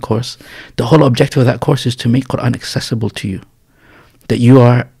Quran course, the whole objective of that course is to make Quran accessible to you.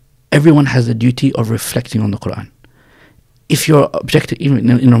 That everyone has the duty of reflecting on the Quran. If your objective, even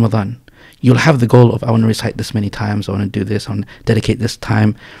in Ramadan, you'll have the goal of, I want to recite this many times, I want to do this, I want to dedicate this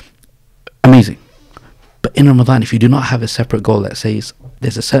time. Amazing. But in Ramadan, if you do not have a separate goal that says,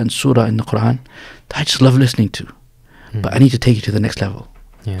 there's a certain surah in the Quran that I just love listening to, but I need to take it to the next level.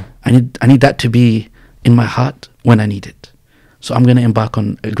 Yeah. I need that to be in my heart when I need it. So I'm going to embark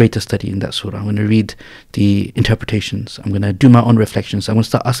on a greater study in that surah. I'm going to read the interpretations. I'm going to do my own reflections. I'm going to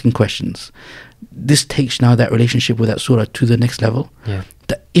start asking questions. This takes now that relationship with that surah to the next level. Yeah.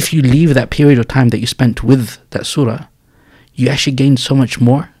 That if you leave that period of time that you spent with that surah, you actually gain so much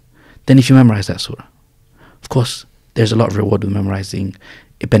more than if you memorize that surah. Of course, there's a lot of reward with memorizing.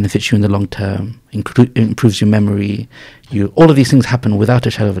 It benefits you in the long term, improves your memory. All of these things happen without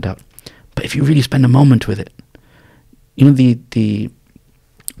a shadow of a doubt. But if you really spend a moment with it, you know the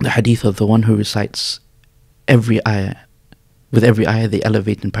hadith of the one who recites every ayah, with every ayah they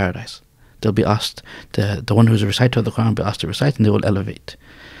elevate in paradise. They'll be asked, the one who's a reciter of the Quran will be asked to recite and they will elevate.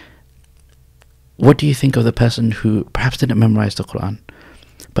 What do you think of the person who perhaps didn't memorize the Quran,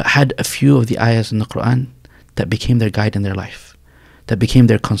 but had a few of the ayahs in the Quran that became their guide in their life, that became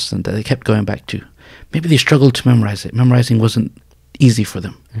their constant, that they kept going back to? Maybe they struggled to memorize it. Memorizing wasn't easy for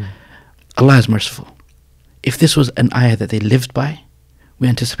them. Allah is merciful. If this was an ayah that they lived by, we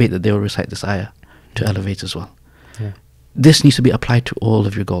anticipate that they will recite this ayah to elevate as well. Yeah. This needs to be applied to all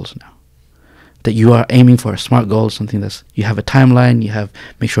of your goals now. That you are aiming for a SMART goal, something that's, you have a timeline,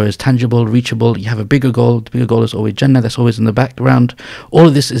 make sure it's tangible, reachable, you have a bigger goal. The bigger goal is always Jannah, that's always in the background. All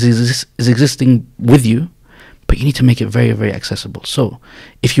of this is existing with you, but you need to make it very, very accessible. So,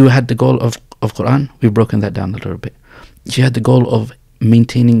 if you had the goal of Quran, we've broken that down a little bit. If you had the goal of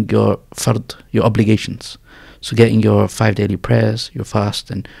maintaining your fard, your obligations, So getting your 5 daily prayers, your fast,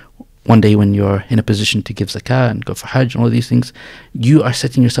 and one day when you're in a position to give zakah and go for hajj and all these things, you are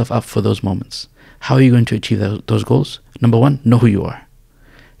setting yourself up for those moments. How are you going to achieve those goals? Number one, know who you are.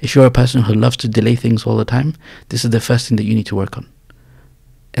 If you're a person who loves to delay things all the time, this is the first thing that you need to work on.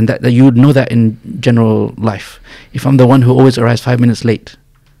 And that you would know that in general life. If I'm the one who always arrives 5 minutes late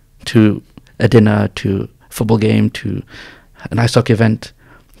to a dinner, to a football game, to an ice hockey event,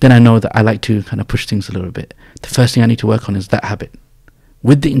 then I know that I like to kind of push things a little bit. The first thing I need to work on is that habit,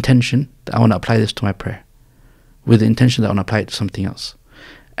 with the intention that I want to apply this to my prayer, with the intention that I want to apply it to something else.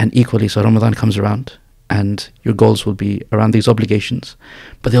 And equally, so Ramadan comes around and your goals will be around these obligations,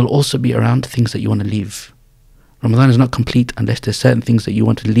 but they'll also be around things that you want to leave. Ramadan is not complete unless there's certain things that you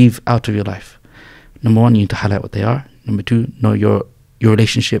want to leave out of your life. Number one, you need to highlight what they are. Number two, know your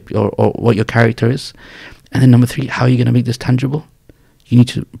relationship or what your character is. And then number three, how are you going to make this tangible? You need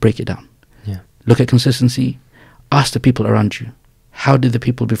to break it down. Yeah. Look at consistency. Ask the people around you. How did the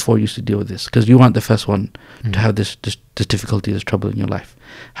people before used to deal with this? Because you aren't the first one to have this difficulty, this trouble in your life.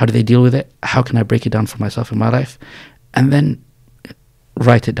 How do they deal with it? How can I break it down for myself in my life? And then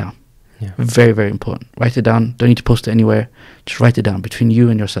write it down. Yeah. Very, very important. Write it down. Don't need to post it anywhere. Just write it down between you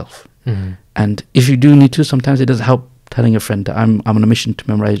and yourself. Mm-hmm. And if you do need to, sometimes it does help telling a friend that I'm on a mission to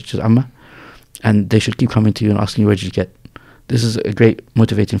memorize Juz Amma, and they should keep coming to you and asking you, where did you get? This is a great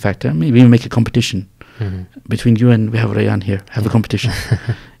motivating factor. Maybe even make a competition between you and, we have Rayan here, have a competition.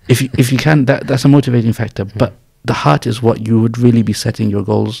 If you can, that's a motivating factor. But the heart is what you would really be setting your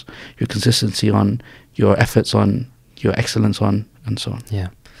goals, your consistency on, your efforts on, your excellence on, and so on. Yeah.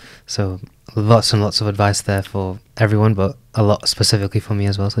 So lots and lots of advice there for everyone, but a lot specifically for me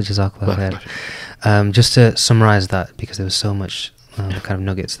as well. So Jazakallah khair. Just to summarize that, because there was so much kind of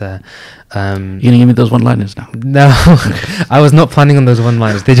nuggets there. You're going to give me those one-liners now? No, I was not planning on those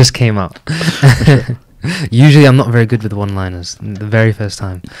one-liners. They just came out. Usually I'm not very good with one-liners, the very first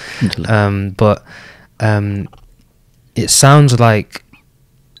time. But it sounds like,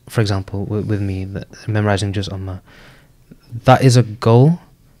 for example, with me, that memorizing Juz Amma, that is a goal,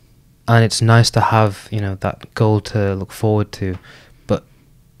 and it's nice to have, that goal to look forward to, but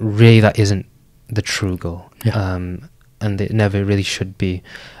really that isn't the true goal. Yeah. And it never really should be.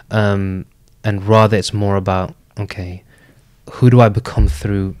 And rather it's more about, okay, who do I become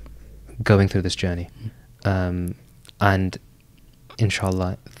through going through this journey? And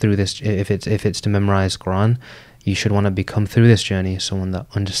inshallah, through this, if it's to memorize Quran, you should want to become through this journey someone that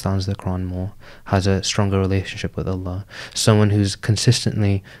understands the Quran more, has a stronger relationship with Allah, someone who's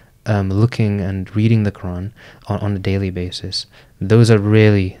consistently looking and reading the Quran on a daily basis. Those are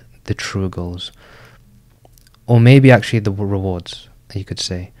really the true goals. Or maybe actually the rewards, you could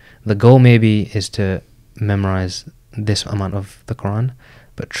say. The goal maybe is to memorize this amount of the Quran,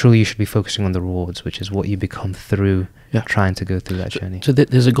 but truly you should be focusing on the rewards, which is what you become through trying to go through that journey. So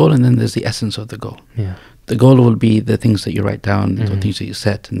there's a goal, and then there's the essence of the goal. Yeah. The goal will be the things that you write down, the things that you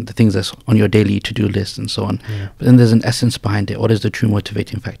set, and the things that's on your daily to-do list and so on. Yeah. But then there's an essence behind it. What is the true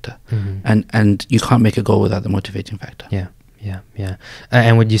motivating factor? And you can't make a goal without the motivating factor. Yeah.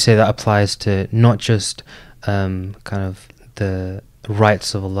 And would you say that applies to not just kind of the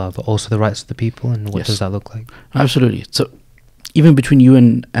rights of Allah, but also the rights of the people, and what does that look like? Absolutely. So even between you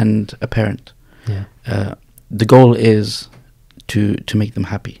and a parent, the goal is to make them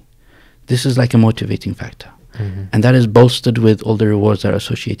happy. This is like a motivating factor, and that is bolstered with all the rewards that are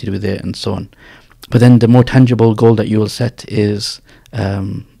associated with it and so on. But then the more tangible goal that you will set is,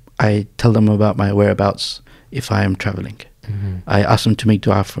 I tell them about my whereabouts if I am traveling. I ask them to make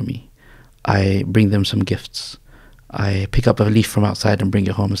dua for me. I bring them some gifts. I pick up a leaf from outside and bring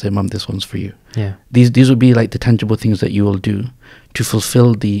it home and say, Mum, this one's for you. Yeah. These will be like the tangible things that you will do to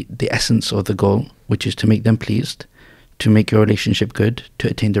fulfill the essence of the goal, which is to make them pleased, to make your relationship good, to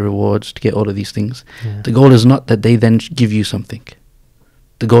attain the rewards, to get all of these things. Yeah. The goal is not that they then give you something.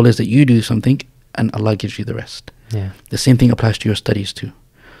 The goal is that you do something and Allah gives you the rest. Yeah. The same thing applies to your studies too.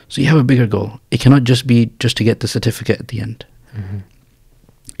 So you have a bigger goal. It cannot just be just to get the certificate at the end.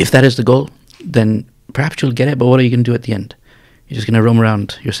 If that is the goal, then perhaps you'll get it, but what are you going to do at the end? You're just going to roam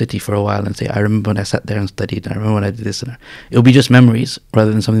around your city for a while and say, I remember when I sat there and studied, and I remember when I did this. And it'll be just memories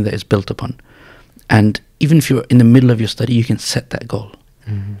rather than something that is built upon. And even if you're in the middle of your study, you can set that goal.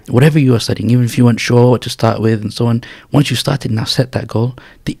 Whatever you are studying, even if you weren't sure what to start with and so on, once you started, now set that goal,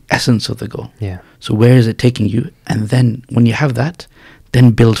 the essence of the goal. Yeah. So where is it taking you? And then when you have that,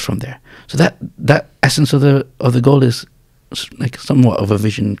 then build from there. So that essence of the goal is like somewhat of a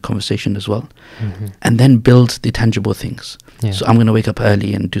vision conversation as well. And then build the tangible things. Yeah. So I'm going to wake up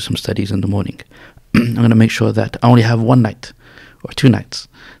early and do some studies in the morning. I'm going to make sure that I only have one night or 2 nights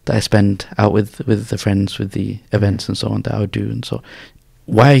that I spend out with the friends, with the events and so on that I would do. And so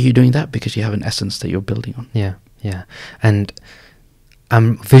why are you doing that? Because you have an essence that you're building on. Yeah, yeah. And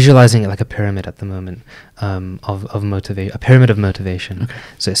I'm visualizing it like a pyramid at the moment, of motivation, a pyramid of motivation. Okay.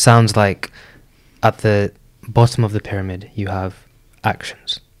 So it sounds like at the bottom of the pyramid you have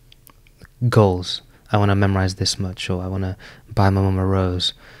actions, goals. I want to memorize this much, or I want to buy my mum a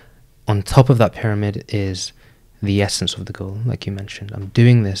rose. On top of that pyramid is the essence of the goal, like you mentioned. I'm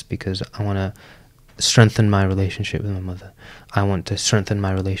doing this because I want to strengthen my relationship with my mother. I want to strengthen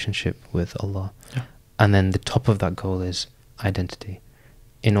my relationship with Allah. Yeah. And then the top of that goal is identity.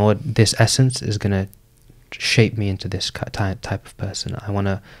 In order, this essence is going to shape me into this type of person. I want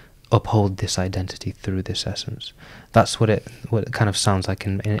to uphold this identity through this essence. That's what it kind of sounds like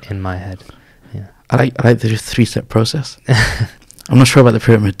in my head. Yeah. I like the 3-step process. I'm not sure about the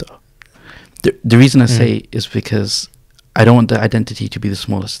pyramid though. The reason I say is because I don't want the identity to be the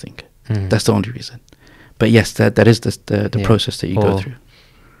smallest thing. That's the only reason. But yes, that is the process that you go through.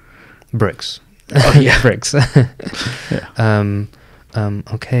 Bricks. Oh yeah, bricks. Yeah.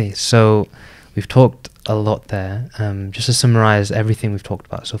 Okay, so we've talked a lot there. Just to summarize everything we've talked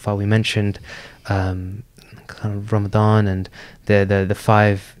about so far, we mentioned kind of Ramadan and the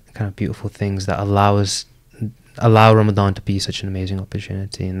 5 kind of beautiful things that allow Ramadan to be such an amazing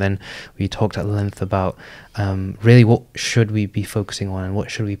opportunity. And then we talked at length about really what should we be focusing on and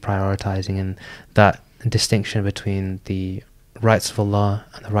what should we prioritizing, and that distinction between the rights of Allah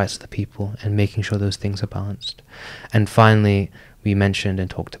and the rights of the people, and making sure those things are balanced. And finally, we mentioned and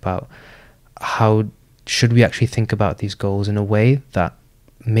talked about how should we actually think about these goals in a way that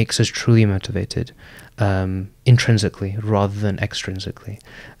makes us truly motivated, intrinsically rather than extrinsically.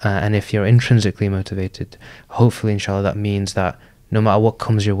 And if you're intrinsically motivated, hopefully inshallah that means that no matter what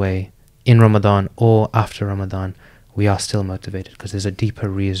comes your way in Ramadan or after Ramadan, we are still motivated because there's a deeper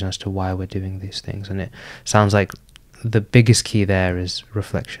reason as to why we're doing these things. And it sounds like the biggest key there is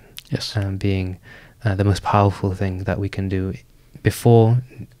reflection. Yes. Being the most powerful thing that we can do before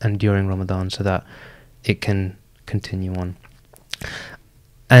and during Ramadan, so that it can continue on.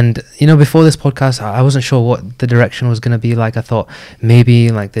 And, you know, before this podcast, I wasn't sure what the direction was going to be like. I thought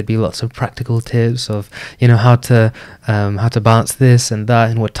maybe like there'd be lots of practical tips of, you know, how to balance this and that,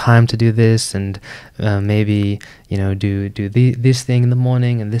 and what time to do this, and maybe, you know, do this thing in the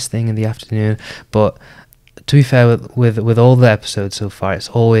morning and this thing in the afternoon. But to be fair, with all the episodes so far, it's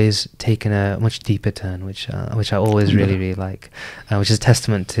always taken a much deeper turn, which I always really like, which is a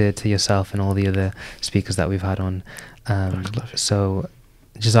testament to yourself and all the other speakers that we've had on. So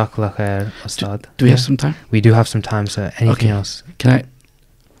Jazakallah khair, Ustadh. Do we have some time? We do have some time, so anything else?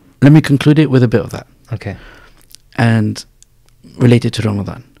 Let me conclude it with a bit of that. Okay. And related to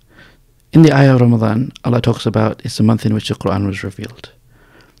Ramadan. In the ayah of Ramadan, Allah talks about it's the month in which the Quran was revealed.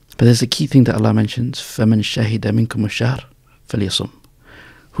 But there's a key thing that Allah mentions, فَمَنْ شَهِدَ مِنْكُمُ الشَّهْرَ فَلْيَصُمْ.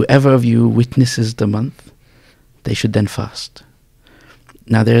 Whoever of you witnesses the month, they should then fast.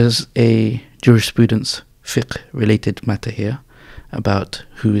 Now there's a jurisprudence, fiqh related matter here, about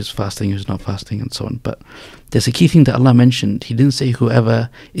who is fasting, who's not fasting, and so on. But there's a key thing that Allah mentioned. He didn't say whoever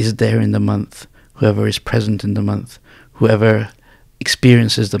is there in the month, whoever is present in the month, whoever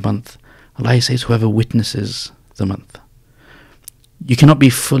experiences the month. Allah says whoever witnesses the month. You cannot be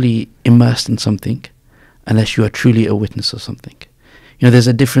fully immersed in something unless you are truly a witness of something. You know, there's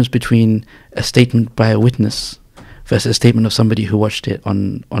a difference between a statement by a witness versus a statement of somebody who watched it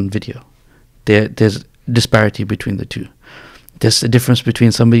on video. There's disparity between the two. There's a difference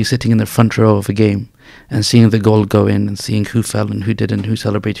between somebody sitting in the front row of a game and seeing the goal go in and seeing who fell and who didn't, who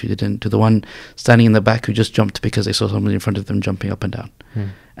celebrated, who didn't, to the one standing in the back who just jumped because they saw somebody in front of them jumping up and down.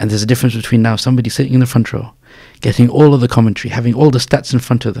 And there's a difference between now somebody sitting in the front row, getting all of the commentary, having all the stats in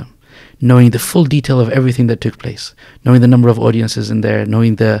front of them, knowing the full detail of everything that took place, knowing the number of audiences in there,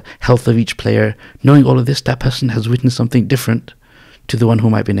 knowing the health of each player, knowing all of this. That person has witnessed something different to the one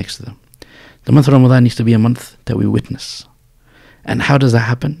who might be next to them. The month of Ramadan needs to be a month that we witness. And how does that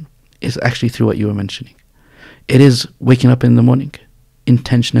happen? It's actually through what you were mentioning. It is waking up in the morning,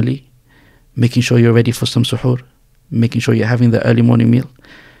 intentionally, making sure you're ready for some suhoor, making sure you're having the early morning meal,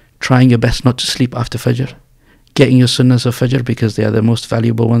 trying your best not to sleep after Fajr, getting your sunnahs of Fajr because they are the most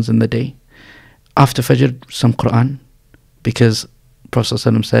valuable ones in the day. After Fajr, some Quran, because Prophet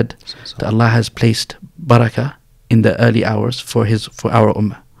ﷺ said that Allah has placed barakah in the early hours for our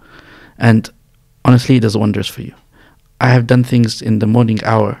ummah. And honestly, it does wonders for you. I have done things in the morning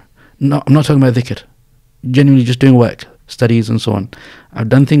hour. No, I'm not talking about dhikr. Genuinely just doing work, studies and so on. I've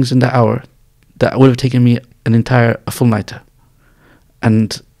done things in that hour that would have taken me a full nighter.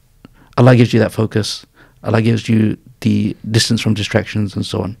 And Allah gives you that focus. Allah gives you the distance from distractions and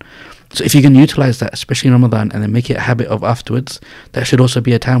so on. So if you can utilize that, especially in Ramadan, and then make it a habit of afterwards, that should also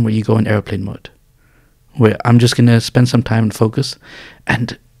be a time where you go in airplane mode, where I'm just going to spend some time and focus.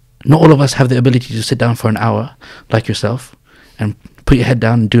 And not all of us have the ability to sit down for an hour like yourself and put your head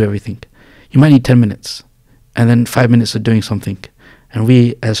down and do everything. You might need 10 minutes and then 5 minutes of doing something. And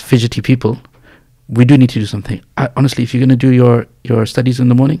we, as fidgety people, we do need to do something. Honestly, if you're going to do your studies in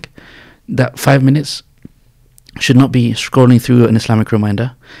the morning, that 5 minutes should not be scrolling through an Islamic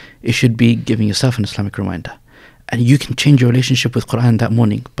reminder. It should be giving yourself an Islamic reminder. And you can change your relationship with Quran that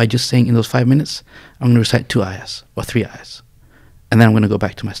morning by just saying, in those 5 minutes, I'm going to recite 2 ayahs or 3 ayahs. And then I'm going to go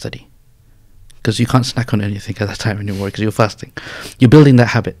back to my study. Because you can't snack on anything at that time anymore because you're fasting. You're building that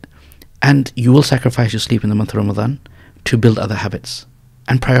habit. And you will sacrifice your sleep in the month of Ramadan to build other habits.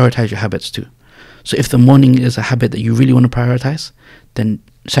 And prioritize your habits too. So if the morning is a habit that you really want to prioritize, then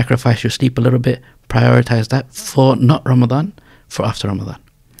sacrifice your sleep a little bit, prioritize that for not Ramadan, for after Ramadan.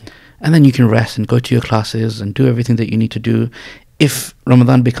 And then you can rest and go to your classes and do everything that you need to do. If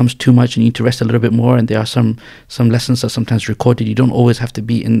Ramadan becomes too much, you need to rest a little bit more, and there are some lessons that sometimes recorded. You don't always have to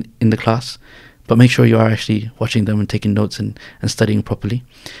be in the class, but make sure you are actually watching them and taking notes and studying properly.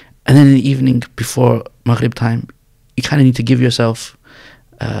 And then in the evening, before Maghrib time, you kind of need to give yourself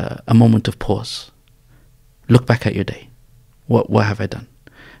a moment of pause. Look back at your day. What have I done?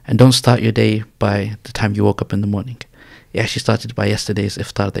 And don't start your day by the time you woke up in the morning. It actually started by yesterday's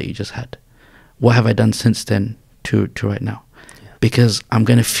iftar that you just had. What have I done since then to right now? Yeah. Because I'm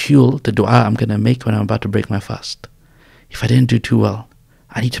going to fuel the dua I'm going to make when I'm about to break my fast. If I didn't do too well,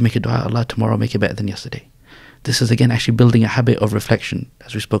 I need to make a dua, Allah, tomorrow make it better than yesterday. This is again actually building a habit of reflection,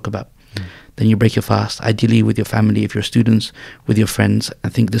 as we spoke about. Then you break your fast, ideally with your family, if you're students, with your friends. I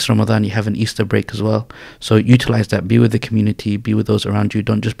think this Ramadan you have an Easter break as well. So utilize that, be with the community, be with those around you.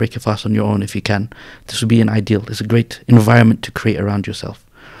 Don't just break your fast on your own if you can. This would be an ideal. It's a great environment to create around yourself.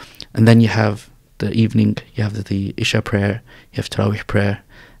 And then you have the evening, you have the Isha prayer, you have Tarawih prayer.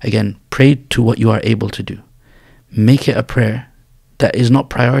 Again, pray to what you are able to do. Make it a prayer that is not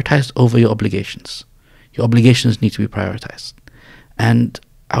prioritized over your obligations. Your obligations need to be prioritized. And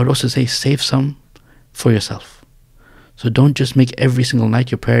I would also say save some for yourself. So don't just make every single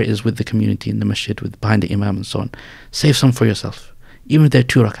night your prayer is with the community in the masjid, behind the imam and so on. Save some for yourself. Even if they're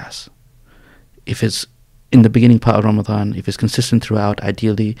 2 rakahs. If it's in the beginning part of Ramadan, if it's consistent throughout,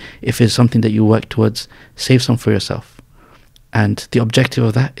 ideally, if it's something that you work towards, save some for yourself. And the objective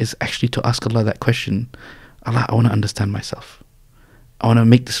of that is actually to ask Allah that question, Allah, I want to understand myself. I want to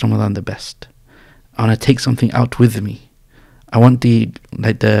make this Ramadan the best. I want to take something out with me. I want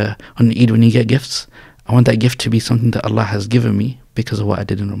on Eid when you get gifts, I want that gift to be something that Allah has given me because of what I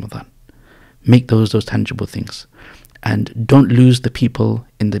did in Ramadan. Make those tangible things. And don't lose the people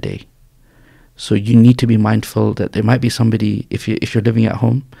in the day. So you need to be mindful that there might be somebody, if you're living at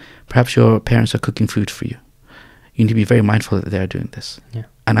home, perhaps your parents are cooking food for you. You need to be very mindful that they are doing this. Yeah.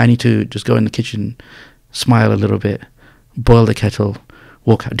 And I need to just go in the kitchen, smile a little bit, boil the kettle,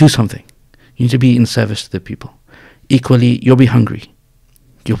 walk out, do something. You need to be in service to the people. Equally, you'll be hungry.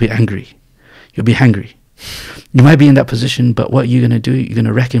 You'll be angry. You'll be hangry. You might be in that position, but what you're going to do, you're going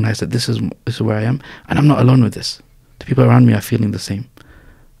to recognize that this is where I am, and I'm not alone with this. The people around me are feeling the same.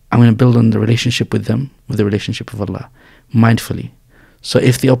 I'm going to build on the relationship with them, with the relationship of Allah, mindfully. So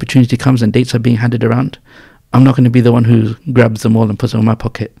if the opportunity comes and dates are being handed around, I'm not going to be the one who grabs them all and puts them in my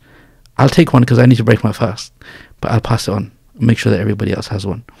pocket. I'll take one because I need to break my fast, but I'll pass it on. Make sure that everybody else has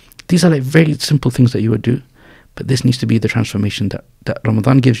one. These are like very simple things that you would do. But this needs to be the transformation that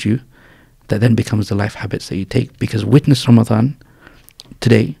Ramadan gives you, that then becomes the life habits that you take. Because witness Ramadan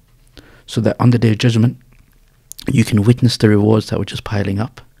today, so that on the Day of Judgment, you can witness the rewards that were just piling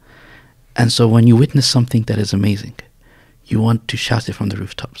up. And so when you witness something that is amazing, you want to shout it from the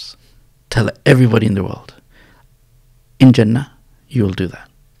rooftops. Tell everybody in the world. In Jannah, you will do that.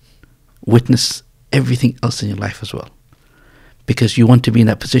 Witness everything else in your life as well. Because you want to be in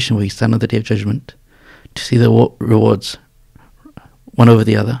that position where you stand on the Day of Judgment, to see the rewards one over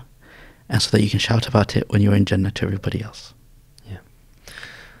the other, and so that you can shout about it when you're in Jannah to everybody else. Yeah.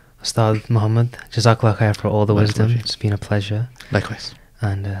 Ustadh Mohammad, Jazakallah khair for all the wisdom. It's been a pleasure. Likewise.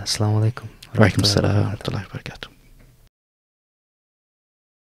 And Assalamu alaikum. Wa alaikum assalam wa rahmatullahi wa barakatuh.